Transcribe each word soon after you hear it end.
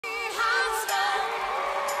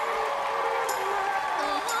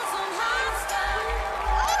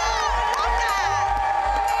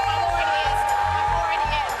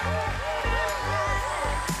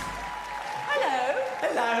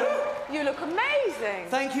amazing.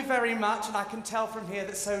 Thank you very much, and I can tell from here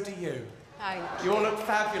that so do you. Thank you. You all look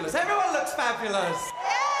fabulous. Everyone looks fabulous.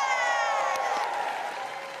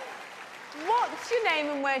 What's your name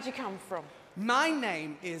and where'd you come from? My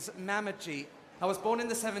name is Mamaji. I was born in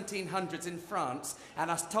the 1700s in France, and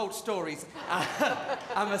I told stories.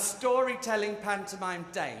 I'm a storytelling pantomime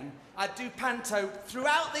dame. I do panto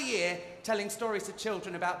throughout the year, telling stories to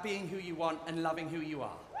children about being who you want and loving who you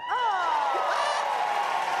are.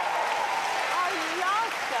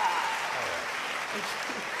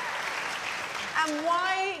 And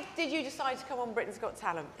why did you decide to come on Britain's Got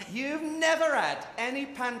Talent? You've never had any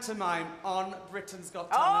pantomime on Britain's Got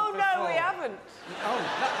Talent before. No, we haven't. Oh,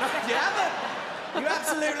 no, you haven't. You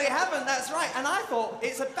absolutely haven't, that's right. And I thought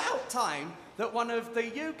it's about time that one of the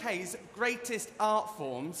UK's greatest art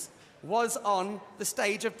forms was on the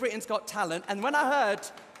stage of Britain's Got Talent. And when I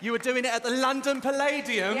heard you were doing it at the London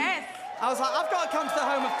Palladium, yes, I was like, I've got to come to the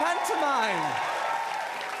home of pantomime.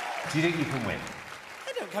 Do you think you can win?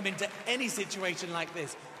 I don't come into any situation like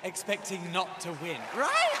this expecting not to win,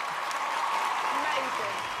 right?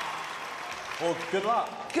 amazing. Well, good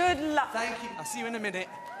luck. Good luck. Thank you. I'll see you in a minute.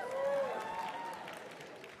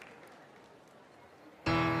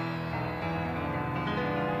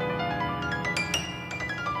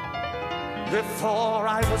 Before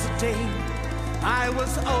I was a dame, I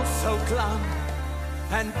was oh so glum.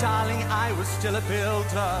 And darling, I was still a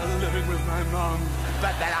builder, living with my mum.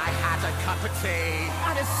 But then I had a cup of tea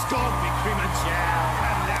and a scalding cream and jam.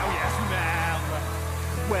 And now, yes, ma'am,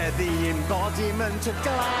 we're the embodiment of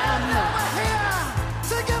glam. We're here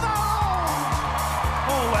to give all.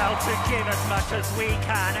 Oh, well, to give as much as we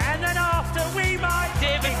can, and then after we might...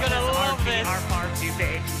 David's gonna love this. ...are far too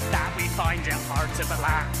big, that we find it hard to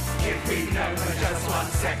believe. If we know for just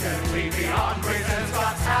 1 second, we'd be on Britain's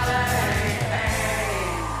Got Talent.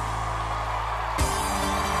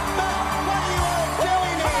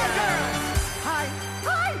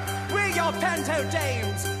 Panto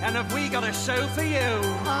dames, and have we got a show for you? Did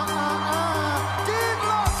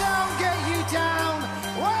lockdown get you down?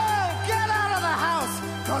 Well, get out of the house,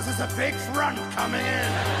 cause there's a big front coming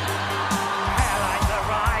in. Airlines are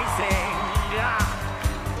rising.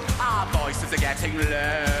 Our voices are getting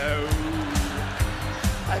low.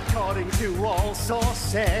 According to all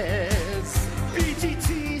sources,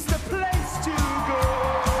 BGT's the place to go.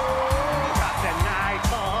 But tonight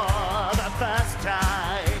for the first time,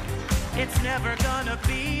 it's never gonna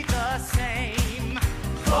be the same.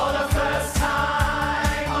 For the first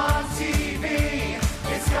time on TV,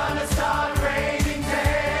 it's gonna start raining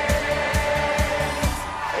days.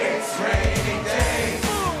 It's raining days.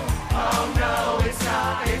 Oh no, it's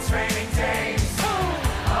not. It's raining days.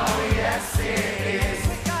 Oh yes, it is.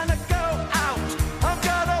 We're gonna go out. I'm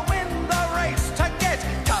gonna win the race to get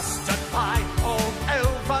custard pie all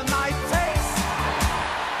over my face.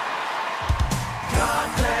 God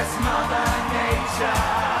bless Mother Nature.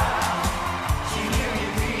 She knew you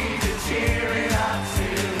needed cheering up to.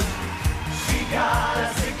 She got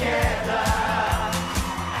us together,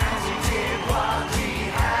 and she did what we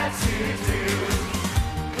had to do.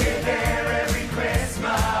 We're there every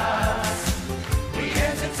Christmas. We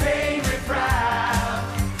entertain with proud,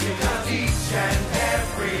 because each and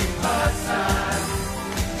every person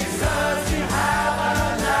deserves to have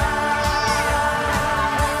a love.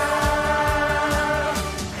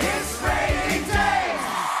 It's raining days.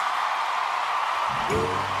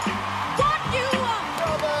 What you want?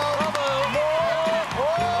 Bravo.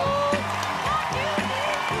 What you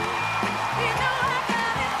need? You know I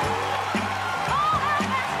got it. All I'm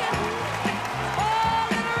asking, all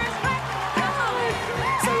in respect. Come on.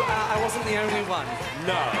 So I wasn't the only one.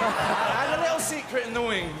 No. I had a little secret in the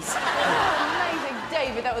wings. Amazing,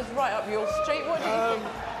 David. That was right up your street. What did you think?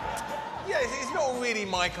 Yeah, it's not really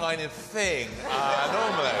my kind of thing,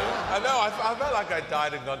 normally. I know, I felt like I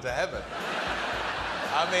died and gone to heaven.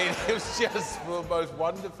 I mean, it was just the most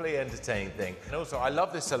wonderfully entertaining thing. And also, I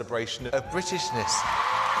love this celebration of Britishness.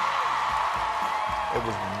 It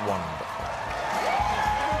was wonderful.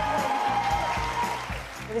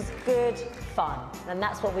 It was good fun, and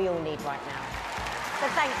that's what we all need right now. So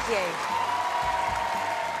thank you.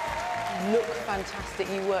 You look fantastic.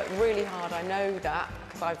 You work really hard. I know that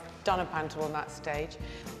because I've done a panto on that stage.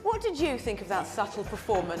 What did you think of that subtle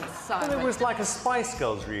performance, Simon? Well, it was like a Spice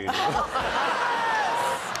Girls reunion.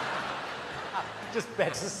 Just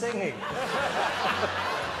better singing.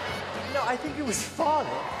 No, I think it was fun.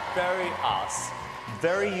 Very us,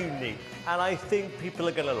 very unique, and I think people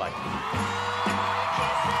are going to like it.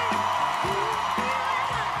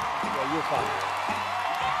 Yeah, you're fun.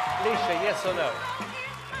 Alicia, yes or no?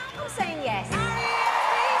 I'm saying yes.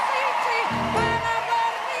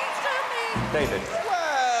 David.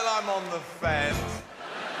 Well, I'm on the fence.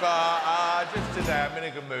 But just today, I'm in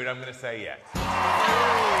a good mood. I'm going to say yes. It's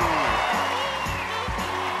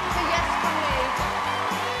a yes from me.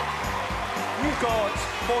 You've got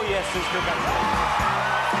 4 yeses. Congratulations.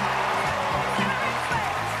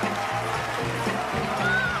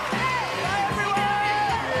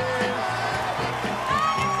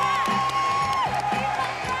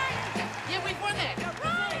 Yeah, we won it.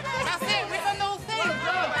 That's it. We won the whole thing.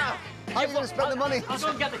 How are you going to spend the money? I'll go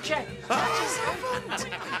and get the check.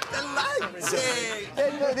 They liked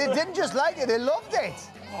it. They didn't just like it, they loved it.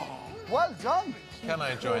 Well done. Can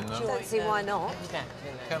I join them? Don't see why not.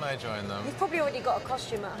 Can I join them? You've probably already got a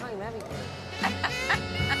costume at home, haven't you?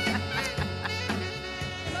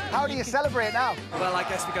 How do you celebrate now? Well, I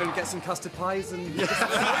guess we go and get some custard pies and... It's the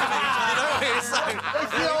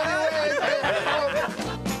only way.